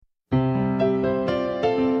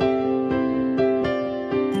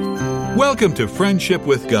Welcome to Friendship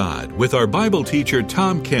with God with our Bible teacher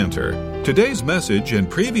Tom Cantor. Today's message and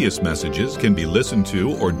previous messages can be listened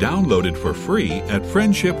to or downloaded for free at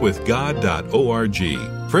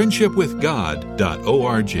friendshipwithgod.org.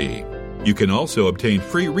 friendshipwithgod.org. You can also obtain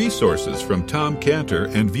free resources from Tom Cantor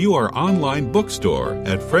and view our online bookstore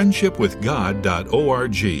at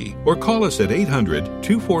friendshipwithgod.org or call us at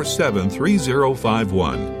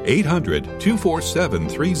 800-247-3051.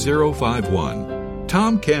 800-247-3051.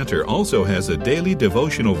 Tom Cantor also has a daily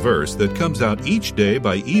devotional verse that comes out each day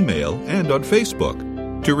by email and on Facebook.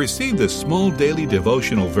 To receive this small daily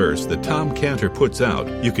devotional verse that Tom Cantor puts out,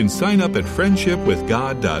 you can sign up at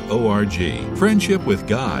friendshipwithgod.org,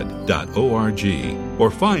 friendshipwithgod.org, or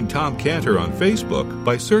find Tom Cantor on Facebook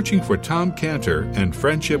by searching for Tom Cantor and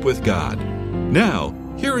Friendship with God. Now,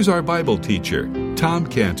 here is our Bible teacher, Tom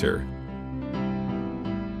Cantor.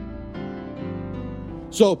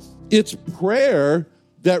 So, it's prayer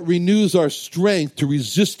that renews our strength to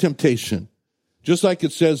resist temptation. Just like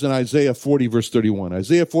it says in Isaiah 40, verse 31.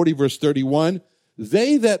 Isaiah 40, verse 31,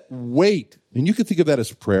 they that wait, and you can think of that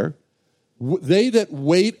as prayer, they that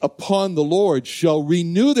wait upon the Lord shall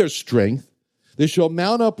renew their strength. They shall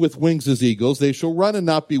mount up with wings as eagles. They shall run and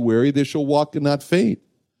not be weary. They shall walk and not faint.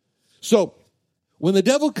 So, when the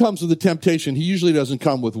devil comes with a temptation, he usually doesn't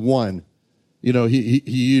come with one. You know, he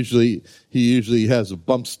usually has a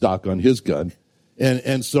bump stock on his gun.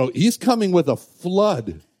 And so he's coming with a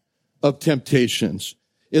flood of temptations.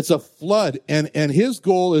 It's a flood. And his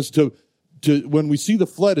goal is to when we see the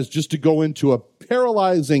flood, is just to go into a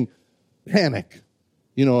paralyzing panic.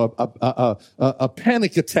 You know, a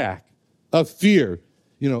panic attack of fear.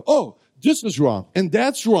 You know, oh, this is wrong. And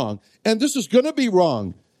that's wrong. And this is going to be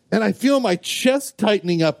wrong. And I feel my chest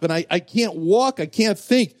tightening up and I can't walk. I can't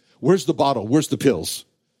think. Where's the bottle? Where's the pills?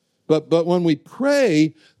 But when we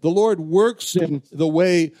pray, the Lord works in the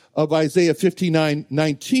way of Isaiah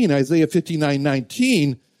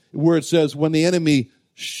 59:19, where it says, when the enemy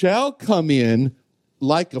shall come in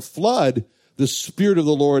like a flood, the Spirit of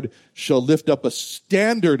the Lord shall lift up a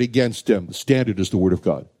standard against him. The standard is the Word of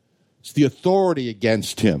God. It's the authority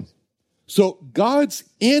against him. So God's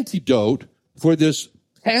antidote for this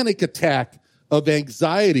panic attack of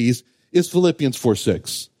anxieties is Philippians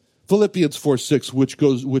 4:6. Philippians 4:6,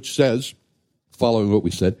 which says, following what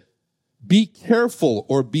we said, be careful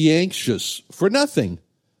or be anxious for nothing,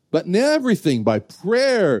 but in everything by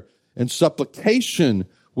prayer and supplication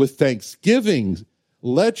with thanksgiving,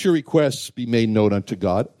 let your requests be made known unto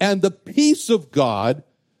God, and the peace of God,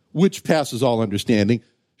 which passes all understanding,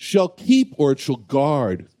 shall keep, or it shall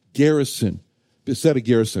guard, garrison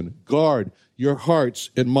your hearts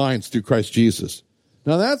and minds through Christ Jesus.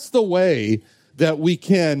 Now that's the way that we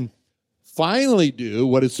can finally do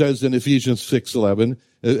what it says in Ephesians 6:10.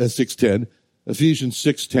 Ephesians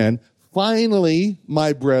 6:10. Finally,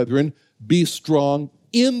 my brethren, be strong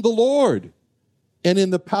in the Lord and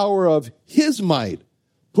in the power of his might.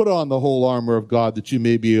 Put on the whole armor of God that you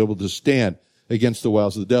may be able to stand against the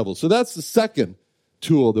wiles of the devil. So that's the second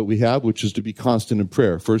tool that we have, which is to be constant in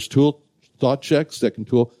prayer. First tool, thought check. Second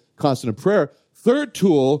tool, constant in prayer. Third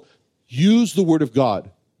tool, use the Word of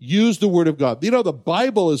God. Use the Word of God. You know, the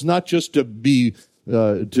Bible is not just to be,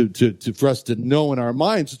 for us to know in our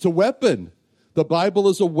minds. It's a weapon. The Bible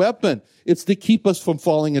is a weapon. It's to keep us from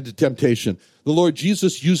falling into temptation. The Lord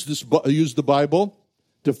Jesus used the Bible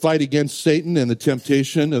to fight against Satan and the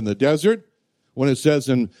temptation in the desert. When it says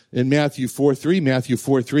in Matthew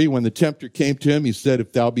 4:3, when the tempter came to him, he said,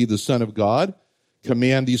 if thou be the Son of God,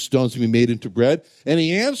 command these stones to be made into bread. And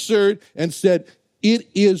he answered and said, it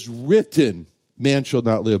is written, man shall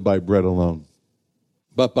not live by bread alone,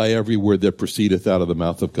 but by every word that proceedeth out of the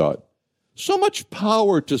mouth of God. So much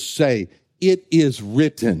power to say, it is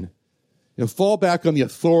written. You know, fall back on the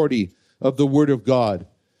authority of the Word of God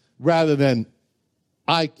rather than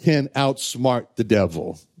I can outsmart the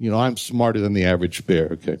devil. You know, I'm smarter than the average bear,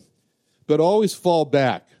 okay? But always fall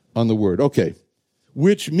back on the Word, okay?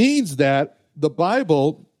 Which means that the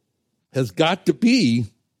Bible has got to be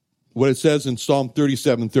what it says in Psalm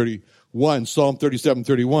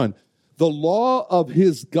 37:31, the law of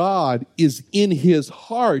his God is in his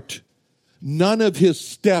heart, none of his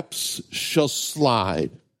steps shall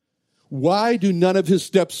slide. Why do none of his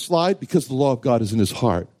steps slide? Because the law of God is in his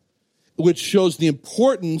heart, which shows the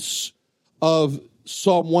importance of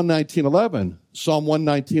Psalm 119:11. Psalm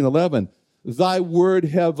 119:11, thy word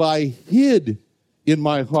have I hid in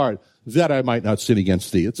my heart, that I might not sin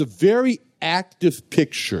against thee. It's a very active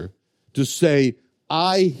picture to say,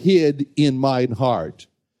 I hid in mine heart.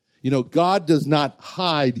 You know, God does not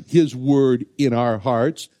hide his word in our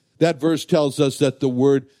hearts. That verse tells us that the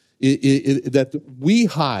word, that we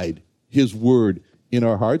hide his word in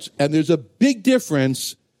our hearts. And there's a big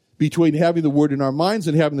difference between having the word in our minds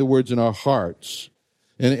and having the words in our hearts.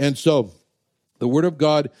 And so the word of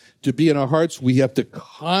God to be in our hearts, we have to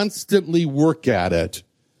constantly work at it.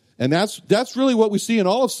 And that's really what we see in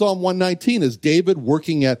all of Psalm 119 is David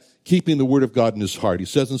working at keeping the word of God in his heart. He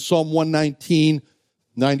says in Psalm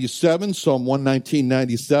 119:97, Psalm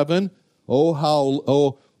 119:97,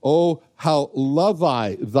 how love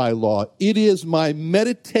I thy law. It is my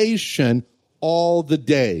meditation all the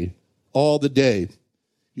day, all the day.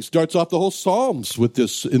 He starts off the whole Psalms with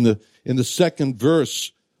this in the second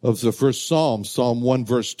verse of the first Psalm, Psalm 1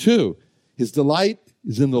 verse 2. His delight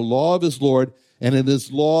is in the law of his Lord, and in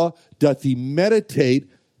his law doth he meditate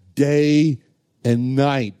day and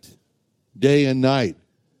night. Day and night.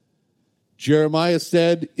 Jeremiah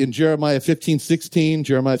said in Jeremiah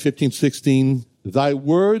 15:16, thy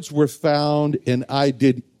words were found, and I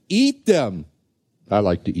did eat them. I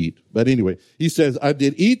like to eat. But anyway, he says, I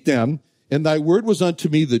did eat them, and thy word was unto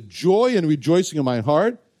me the joy and rejoicing of my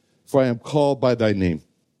heart, for I am called by thy name.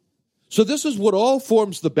 So this is what all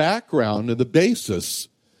forms the background and the basis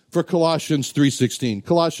for Colossians 3:16.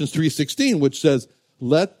 Colossians 3:16, which says,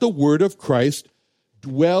 let the word of Christ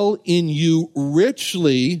dwell in you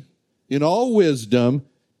richly in all wisdom,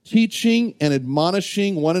 teaching and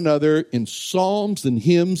admonishing one another in psalms and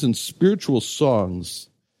hymns and spiritual songs,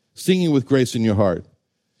 singing with grace in your heart.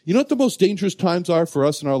 You know what the most dangerous times are for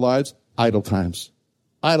us in our lives? Idle times.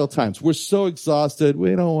 Idle times. We're so exhausted.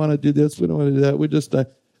 We don't want to do this. We don't want to do that. We just,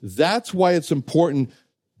 that's why it's important,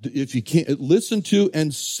 if you can't, listen to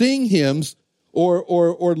and sing hymns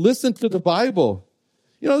or listen to the Bible.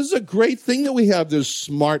 You know, this is a great thing that we have. There's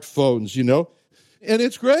smartphones, you know, and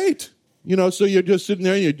it's great. You know, so you're just sitting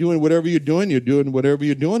there and you're doing whatever you're doing,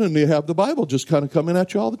 and you have the Bible just kind of coming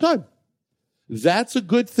at you all the time. That's a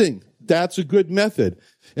good thing. That's a good method.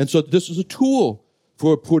 And so this is a tool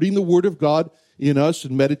for putting the word of God in us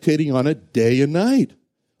and meditating on it day and night.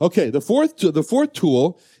 Okay, the fourth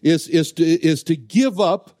tool is to give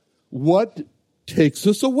up what takes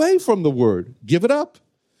us away from the word. Give it up.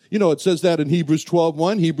 You know, it says that in Hebrews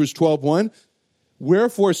 12:1,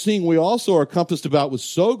 wherefore, seeing we also are compassed about with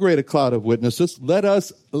so great a cloud of witnesses, let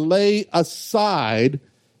us lay aside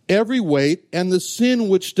every weight and the sin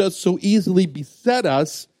which does so easily beset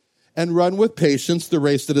us, and run with patience the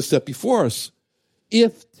race that is set before us.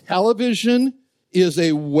 If television is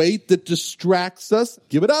a weight that distracts us,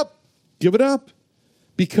 give it up. Give it up.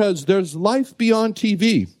 Because there's life beyond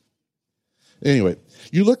TV. Anyway,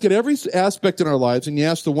 you look at every aspect in our lives and you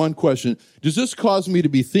ask the one question, does this cause me to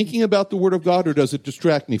be thinking about the Word of God, or does it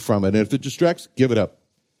distract me from it? And if it distracts, give it up.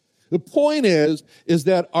 The point is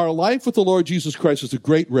that our life with the Lord Jesus Christ is a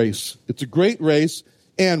great race. It's a great race,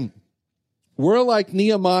 and we're like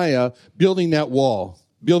Nehemiah building that wall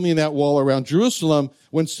around Jerusalem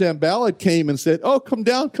when Sanballat came and said, oh, come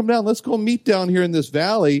down, let's go meet down here in this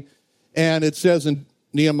valley. And it says in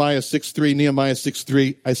Nehemiah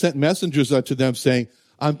 6:3, I sent messengers unto them saying,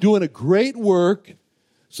 I'm doing a great work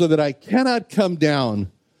so that I cannot come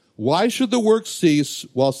down. Why should the work cease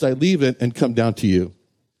whilst I leave it and come down to you?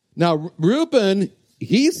 Now, Reuben,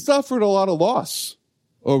 he suffered a lot of loss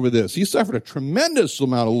over this. He suffered a tremendous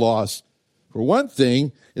amount of loss. For one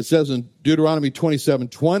thing, it says in Deuteronomy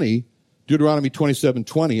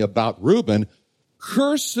 27:20 about Reuben,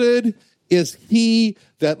 cursed is he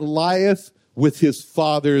that lieth with his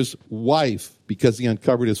father's wife, because he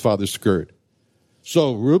uncovered his father's skirt.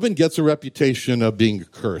 So Reuben gets a reputation of being a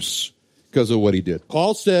curse because of what he did.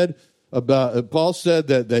 Paul said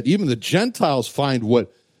that even the Gentiles find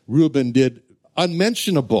what Reuben did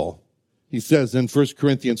unmentionable. He says in 1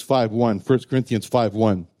 Corinthians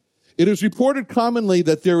 5:1, it is reported commonly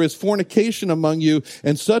that there is fornication among you,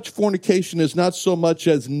 and such fornication is not so much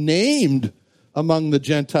as named among the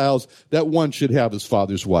Gentiles, that one should have his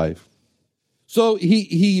father's wife. So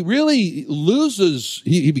he really loses,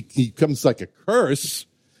 he becomes like a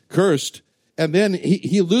cursed, and then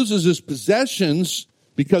he loses his possessions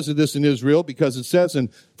because of this in Israel, because it says in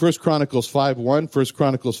 1 Chronicles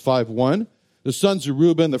 5:1, the sons of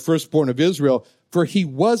Reuben, the firstborn of Israel, for he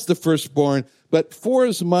was the firstborn, but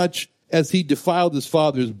forasmuch as he defiled his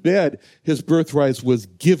father's bed, his birthright was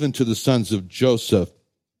given to the sons of Joseph.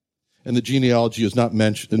 And the genealogy is not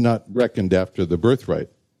reckoned after the birthright.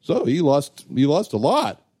 So he lost a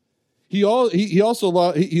lot. He also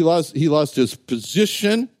lost his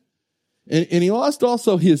position, and he lost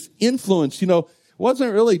also his influence. You know, it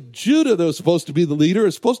wasn't really Judah that was supposed to be the leader.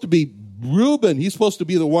 It's supposed to be Reuben. He's supposed to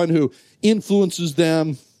be the one who influences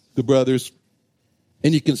them, the brothers.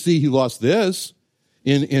 And you can see he lost this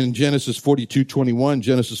in Genesis 42:21,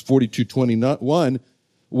 Genesis 42:21,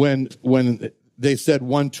 when they said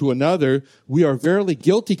one to another, "We are verily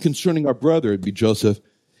guilty concerning our brother," it'd be Joseph,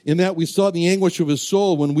 "in that we saw the anguish of his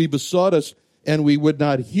soul when we besought us, and we would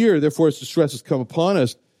not hear, therefore his distress has come upon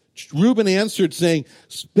us." Reuben answered, saying,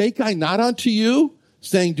 "Spake I not unto you,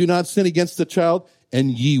 saying, do not sin against the child?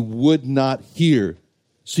 And ye would not hear."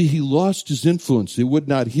 See, he lost his influence. He would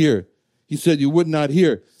not hear. He said, "You would not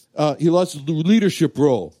hear." He lost his leadership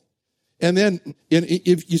role. And then,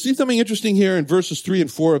 if you see something interesting here in verses 3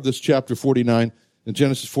 and 4 of this chapter 49, in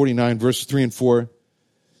Genesis 49, verses 3 and 4.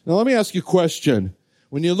 Now, let me ask you a question.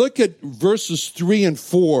 When you look at verses 3 and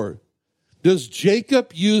 4, does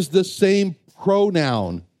Jacob use the same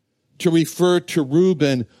pronoun to refer to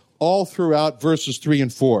Reuben all throughout verses 3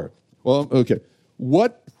 and 4? Well, okay.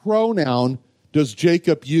 What pronoun does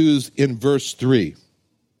Jacob use in verse 3?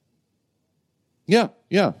 Yeah.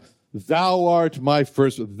 "Thou art my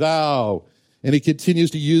first," thou. And he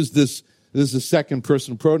continues to use this is a second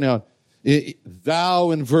person pronoun.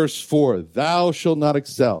 Thou in verse 4, "Thou shalt not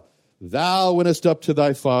excel. Thou wentest up to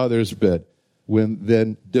thy father's bed, when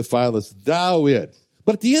then defilest thou it."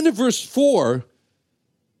 But at the end of verse 4,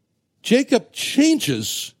 Jacob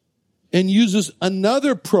changes and uses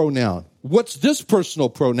another pronoun. What's this personal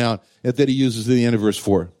pronoun that he uses at the end of verse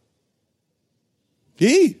 4?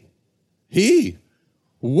 He.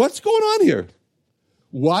 What's going on here?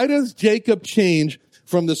 Why does Jacob change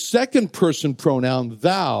from the second person pronoun,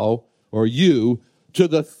 thou, or you, to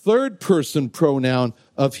the third person pronoun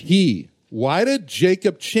of he? Why did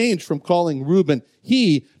Jacob change from calling Reuben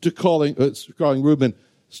he to calling Reuben,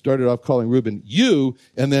 started off calling Reuben you,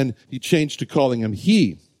 and then he changed to calling him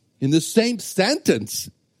he? In the same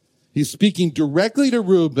sentence, he's speaking directly to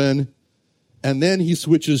Reuben, and then he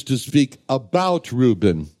switches to speak about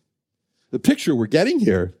Reuben. The picture we're getting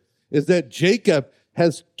here is that Jacob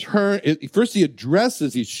has turned, first he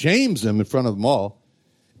addresses, he shames him in front of them all,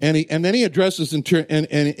 and then he addresses and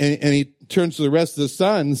he turns to the rest of the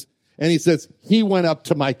sons, and he says, "He went up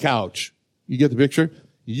to my couch." You get the picture?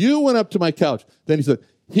 "You went up to my couch." Then he said,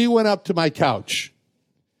 "He went up to my couch."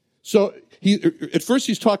 So at first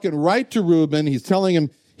he's talking right to Reuben. He's telling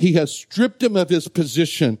him he has stripped him of his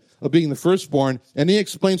position of being the firstborn, and he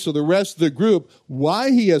explains to the rest of the group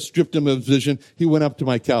why he has stripped him of his position. "He went up to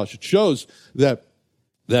my couch." It shows that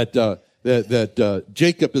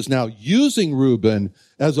Jacob is now using Reuben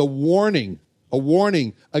as a warning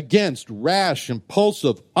against rash,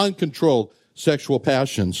 impulsive, uncontrolled sexual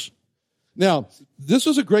passions. Now, this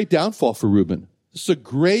was a great downfall for Reuben. This is a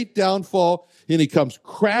great downfall, and he comes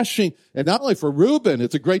crashing. And not only for Reuben,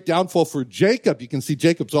 it's a great downfall for Jacob. You can see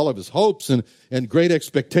Jacob's all of his hopes and great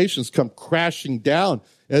expectations come crashing down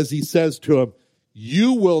as he says to him,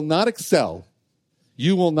 "You will not excel.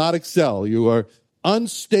 You will not excel. You are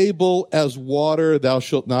unstable as water. Thou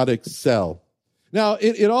shalt not excel." Now,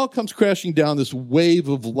 it all comes crashing down, this wave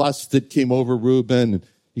of lust that came over Reuben, and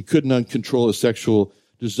he couldn't control his sexual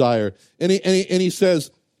desire. And he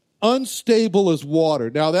says, unstable as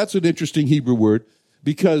water. Now, that's an interesting Hebrew word,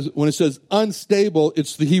 because when it says unstable,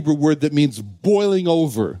 it's the Hebrew word that means boiling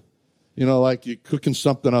over. You know, like you're cooking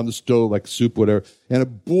something on the stove, like soup, whatever, and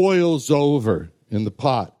it boils over in the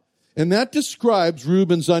pot. And that describes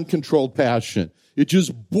Reuben's uncontrolled passion. It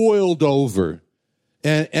just boiled over.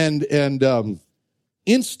 And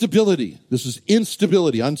instability. This is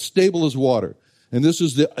instability, unstable as water. And this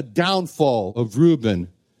is the downfall of Reuben.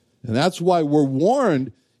 And that's why we're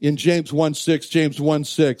warned in James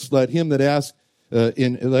 1:6, let him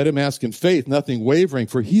ask in faith, nothing wavering,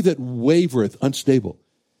 for he that wavereth, unstable,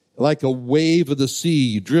 like a wave of the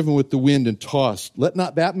sea, driven with the wind and tossed. Let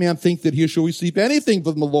not that man think that he shall receive anything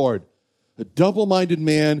from the Lord. A double-minded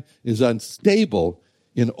man is unstable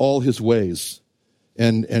in all his ways.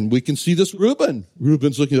 And we can see this Reuben.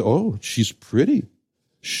 Reuben's looking at, "Oh, she's pretty.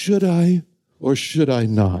 Should I or should I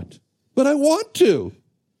not? But I want to."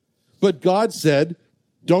 But God said,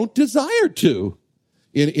 don't desire to.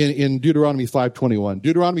 In Deuteronomy 5:21.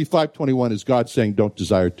 Deuteronomy 5:21 is God saying, don't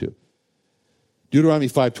desire to. Deuteronomy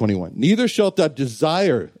 5:21. "Neither shalt thou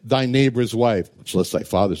desire thy neighbor's wife," much less thy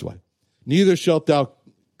father's wife. "Neither shalt thou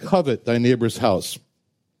covet thy neighbor's house."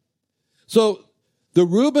 So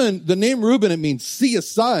the name Reuben, it means see a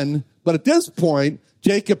son, but at this point,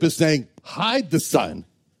 Jacob is saying, hide the son.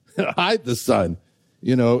 Hide the son,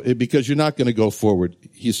 because you're not going to go forward.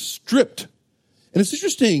 He's stripped. And it's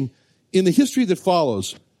interesting, in the history that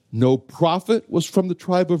follows, no prophet was from the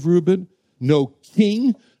tribe of Reuben, no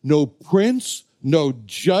king, no prince, no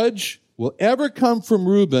judge will ever come from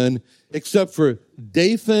Reuben except for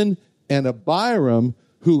Dathan and Abiram,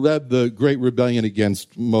 who led the great rebellion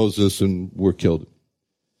against Moses and were killed.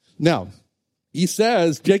 Now,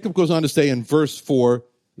 Jacob goes on to say in verse 4,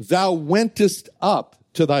 Thou wentest up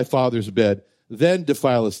to thy father's bed, then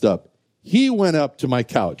defilest up. He went up to my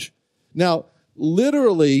couch. Now,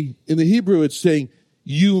 literally, in the Hebrew, it's saying,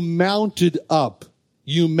 you mounted up.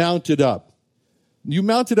 You mounted up. You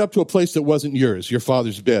mounted up to a place that wasn't yours, your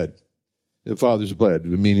father's bed. The father's bed,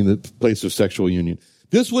 meaning the place of sexual union.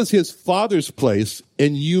 This was his father's place,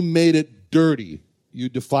 and you made it dirty. You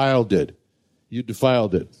defiled it. You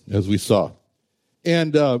defiled it, as we saw.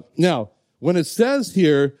 And now, when it says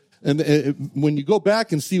here, and when you go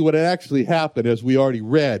back and see what actually happened, as we already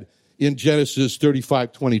read in Genesis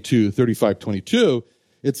 35:22,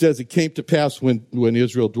 it says, it came to pass when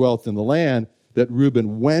Israel dwelt in the land that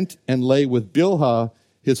Reuben went and lay with Bilhah,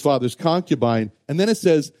 his father's concubine. And then it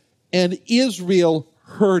says, and Israel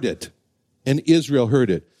heard it. And Israel heard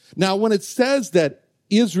it. Now, when it says that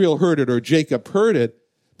Israel heard it or Jacob heard it,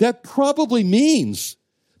 that probably means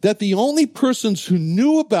that the only persons who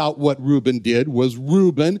knew about what Reuben did was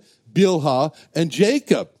Reuben, Bilhah, and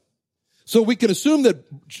Jacob. So we can assume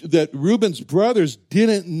that Reuben's brothers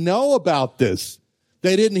didn't know about this.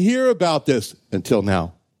 They didn't hear about this until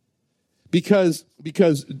now. Because,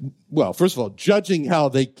 well, first of all, judging how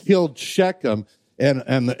they killed Shechem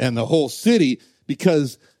and the whole city,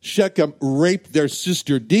 because Shechem raped their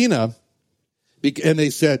sister Dinah, and they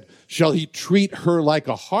said, shall he treat her like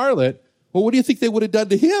a harlot? Well, what do you think they would have done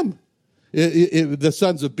to him? The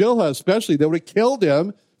sons of Bilhah especially, they would have killed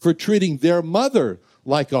him for treating their mother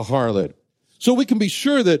like a harlot. So we can be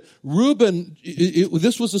sure that Reuben,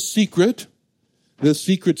 this was a secret, the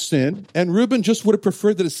secret sin, and Reuben just would have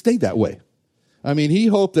preferred that it stayed that way. I mean, he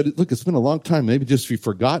hoped that, look, it's been a long time, maybe just be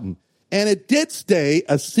forgotten. And it did stay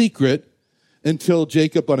a secret until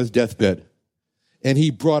Jacob on his deathbed. And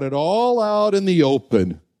he brought it all out in the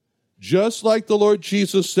open, just like the Lord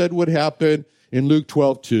Jesus said would happen in Luke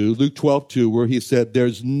 12:2, where he said,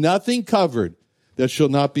 there's nothing covered that shall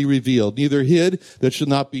not be revealed, neither hid that shall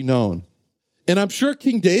not be known. And I'm sure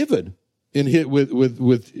King David,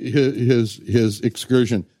 with his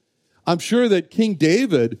excursion, I'm sure that King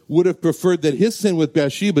David would have preferred that his sin with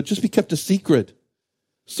Bathsheba just be kept a secret.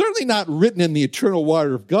 Certainly not written in the eternal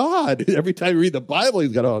water of God. Every time you read the Bible,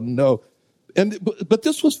 he's got, oh no. But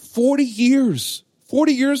this was 40 years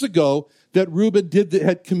ago that Reuben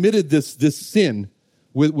had committed this sin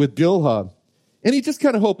with Bilhah. And he just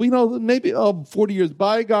kind of hoped, maybe 40 years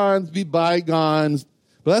bygones be bygones.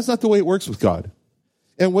 But that's not the way it works with God.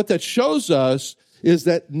 And what that shows us is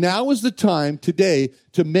that now is the time today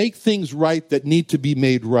to make things right that need to be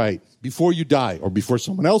made right before you die or before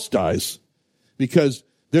someone else dies. Because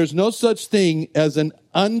there's no such thing as an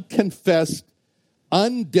unconfessed,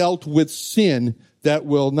 undealt with sin that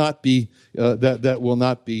will not be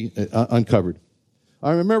uncovered.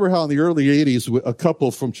 I remember how in the early 80s, a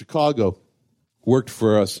couple from Chicago worked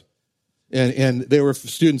for us. And they were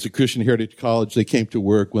students at Christian Heritage College. They came to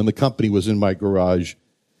work when the company was in my garage.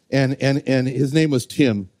 And his name was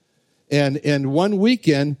Tim. And one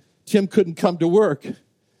weekend, Tim couldn't come to work.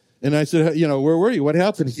 And I said, where were you? What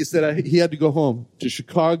happened? He said he had to go home to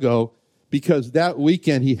Chicago because that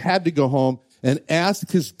weekend he had to go home and ask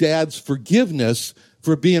his dad's forgiveness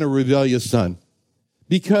for being a rebellious son.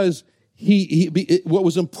 Because what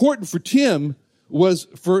was important for Tim was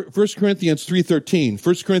for 1 Corinthians 3:13.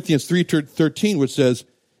 1 Corinthians 3:13, which says,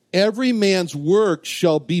 every man's work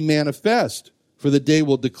shall be manifest, for the day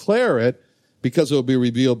will declare it, because it will be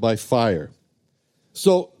revealed by fire.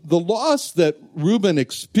 So the loss that Reuben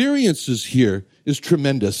experiences here is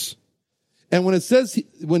tremendous. And when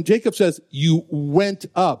Jacob says, you went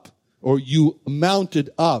up, or you mounted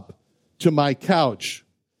up to my couch,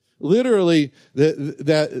 literally,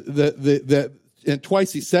 and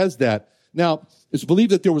twice he says that. Now, it's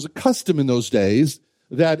believed that there was a custom in those days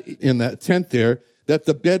that in that tent there, that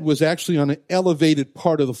the bed was actually on an elevated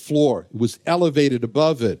part of the floor. It was elevated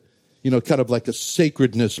above it, kind of like a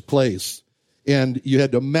sacredness place. And you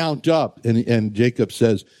had to mount up. And Jacob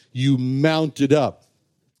says, you mounted up.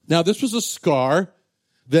 Now, this was a scar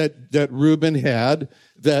that Reuben had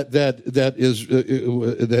that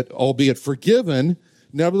albeit forgiven,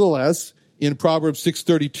 nevertheless, in Proverbs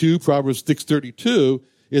 6:32,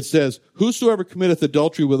 it says, whosoever committeth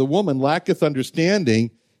adultery with a woman lacketh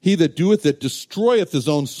understanding. He that doeth it destroyeth his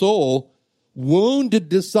own soul. Wounded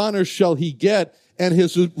dishonor shall he get, and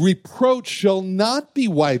his reproach shall not be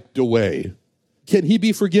wiped away. Can he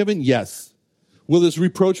be forgiven? Yes. Will his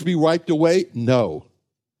reproach be wiped away? No.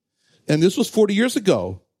 And this was 40 years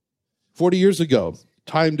ago. 40 years ago.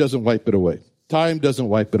 Time doesn't wipe it away. Time doesn't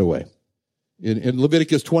wipe it away. In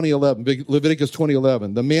Leviticus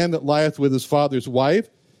 20:11, the man that lieth with his father's wife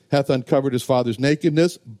hath uncovered his father's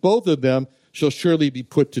nakedness. Both of them shall surely be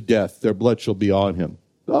put to death. Their blood shall be on him.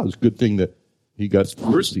 Oh, it's a good thing that he got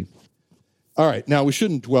mercy. All right, now we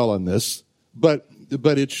shouldn't dwell on this, but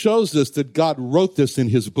it shows us that God wrote this in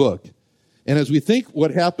his book. And as we think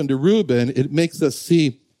what happened to Reuben, it makes us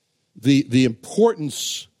see the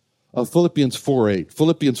importance of Philippians 4:8.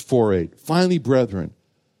 Philippians 4:8. Finally, brethren,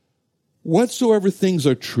 whatsoever things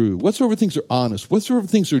are true, whatsoever things are honest, whatsoever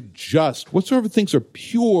things are just, whatsoever things are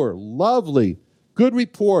pure, lovely, good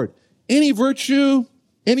report, any virtue,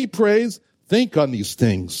 any praise, think on these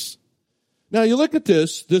things. Now you look at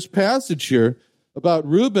this passage here about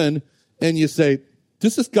Reuben, and you say,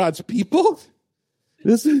 this is God's people?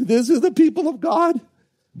 This is the people of God?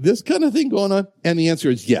 This kind of thing going on? And the answer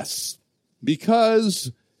is yes.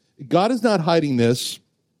 Because God is not hiding this.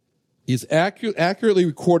 He's accurately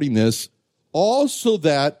recording this, all so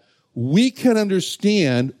that we can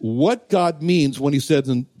understand what God means when he says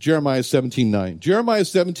in Jeremiah 17:9. Jeremiah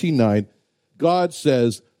 17:9, God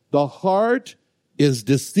says, the heart is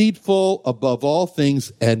deceitful above all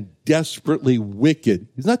things and desperately wicked.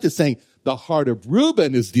 He's not just saying the heart of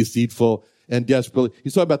Reuben is deceitful and desperately.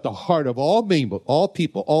 He's talking about the heart of all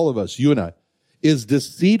people, all of us, you and I, is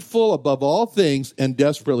deceitful above all things and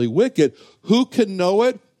desperately wicked. Who can know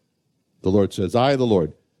it? The Lord says, I, the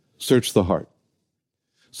Lord, search the heart.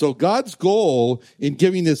 So God's goal in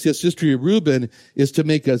giving this history of Reuben is to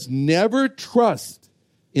make us never trust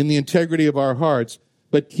in the integrity of our hearts,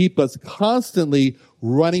 but keep us constantly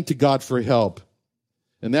running to God for help.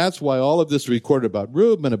 And that's why all of this is recorded about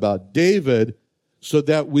Reuben, about David, so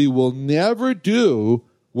that we will never do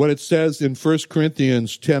what it says in 1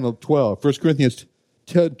 Corinthians 10:12. 1 Corinthians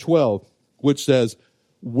 10:12, which says,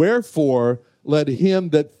 wherefore let him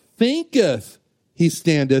that thinketh he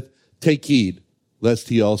standeth take heed, lest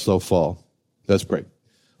he also fall. Let's pray.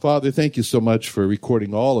 Father, thank you so much for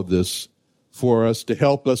recording all of this for us, to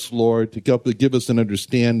help us, Lord, to give us an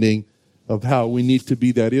understanding of how we need to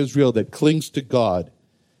be that Israel that clings to God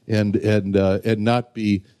and not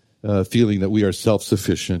be feeling that we are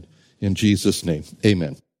self-sufficient. In Jesus' name,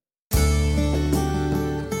 amen.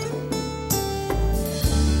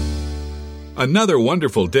 Another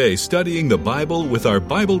wonderful day studying the Bible with our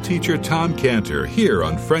Bible teacher Tom Cantor here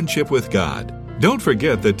on Friendship with God. Don't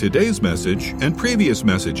forget that today's message and previous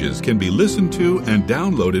messages can be listened to and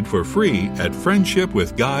downloaded for free at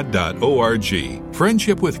friendshipwithgod.org.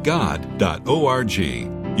 Friendshipwithgod.org.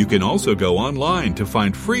 You can also go online to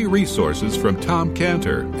find free resources from Tom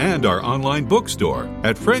Cantor and our online bookstore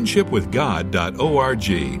at friendshipwithgod.org.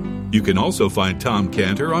 You can also find Tom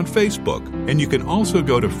Cantor on Facebook, and you can also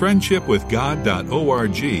go to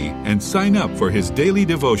friendshipwithgod.org and sign up for his daily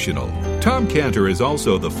devotional. Tom Cantor is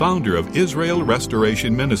also the founder of Israel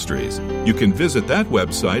Restoration Ministries. You can visit that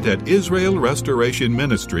website at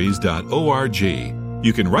israelrestorationministries.org.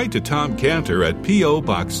 You can write to Tom Cantor at P.O.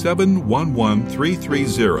 Box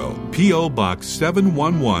 711330, P.O. Box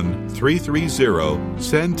 711330,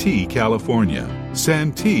 Santee, California.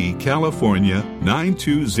 Santee, California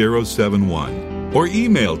 92071. Or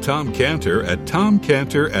email Tom Cantor at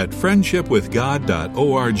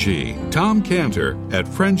tomcantor@friendshipwithgod.org. Tom Cantor at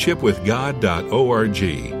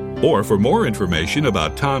friendshipwithgod.org. Or for more information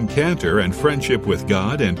about Tom Cantor and Friendship with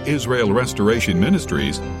God and Israel Restoration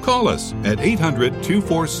Ministries, call us at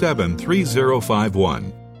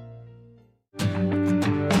 800-247-3051.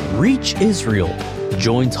 Reach Israel.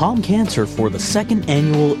 Join Tom Cantor for the second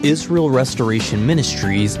annual Israel Restoration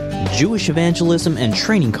Ministries Jewish Evangelism and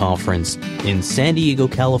Training Conference in San Diego,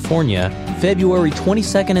 California, February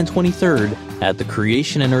 22nd and 23rd at the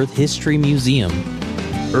Creation and Earth History Museum.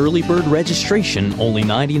 Early bird registration, only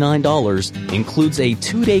 $99, includes a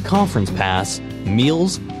 2-day conference pass,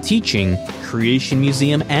 meals, teaching, Creation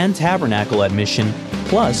Museum and Tabernacle admission,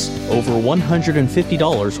 plus over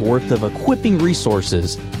 $150 worth of equipping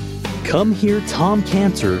resources. Come hear Tom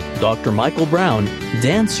Cantor, Dr. Michael Brown,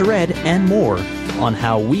 Dan Sered, and more on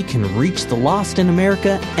how we can reach the lost in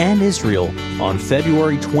America and Israel on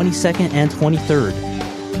February 22nd and 23rd.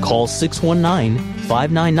 Call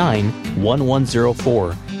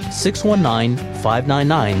 619-599-1104,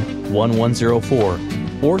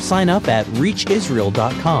 619-599-1104, or sign up at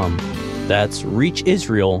reachisrael.com. That's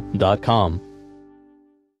reachisrael.com.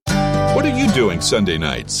 What are you doing Sunday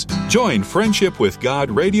nights? Join Friendship with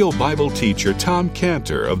God radio Bible teacher Tom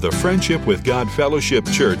Cantor of the Friendship with God Fellowship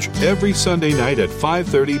Church every Sunday night at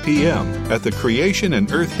 5:30 p.m. at the Creation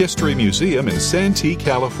and Earth History Museum in Santee,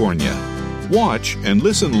 California. Watch and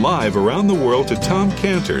listen live around the world to Tom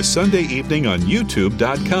Cantor Sunday evening on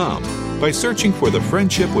YouTube.com by searching for the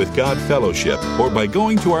Friendship with God Fellowship or by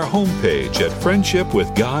going to our homepage at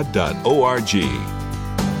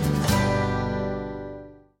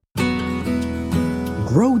friendshipwithgod.org.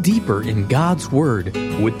 Grow deeper in God's Word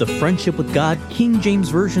with the Friendship with God King James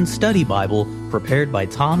Version Study Bible prepared by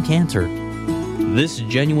Tom Cantor. This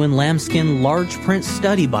genuine lambskin large print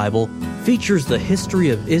study Bible features the history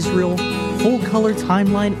of Israel, full-color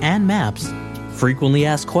timeline and maps, frequently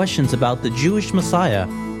asked questions about the Jewish Messiah,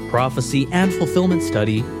 prophecy and fulfillment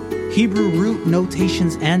study, Hebrew root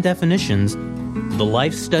notations and definitions, the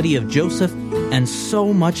life study of Joseph, and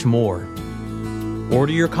so much more.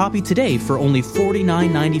 Order your copy today for only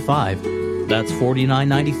 $49.95. That's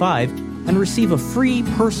 $49.95, and receive a free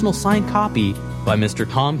personal signed copy by Mr.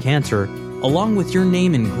 Tom Cantor, along with your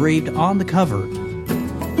name engraved on the cover.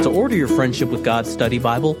 To order your Friendship with God Study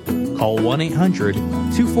Bible, call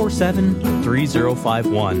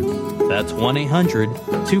 1-800-247-3051. That's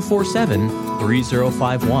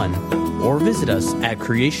 1-800-247-3051. Or visit us at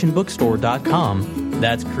creationbookstore.com.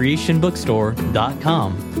 That's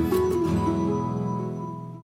creationbookstore.com.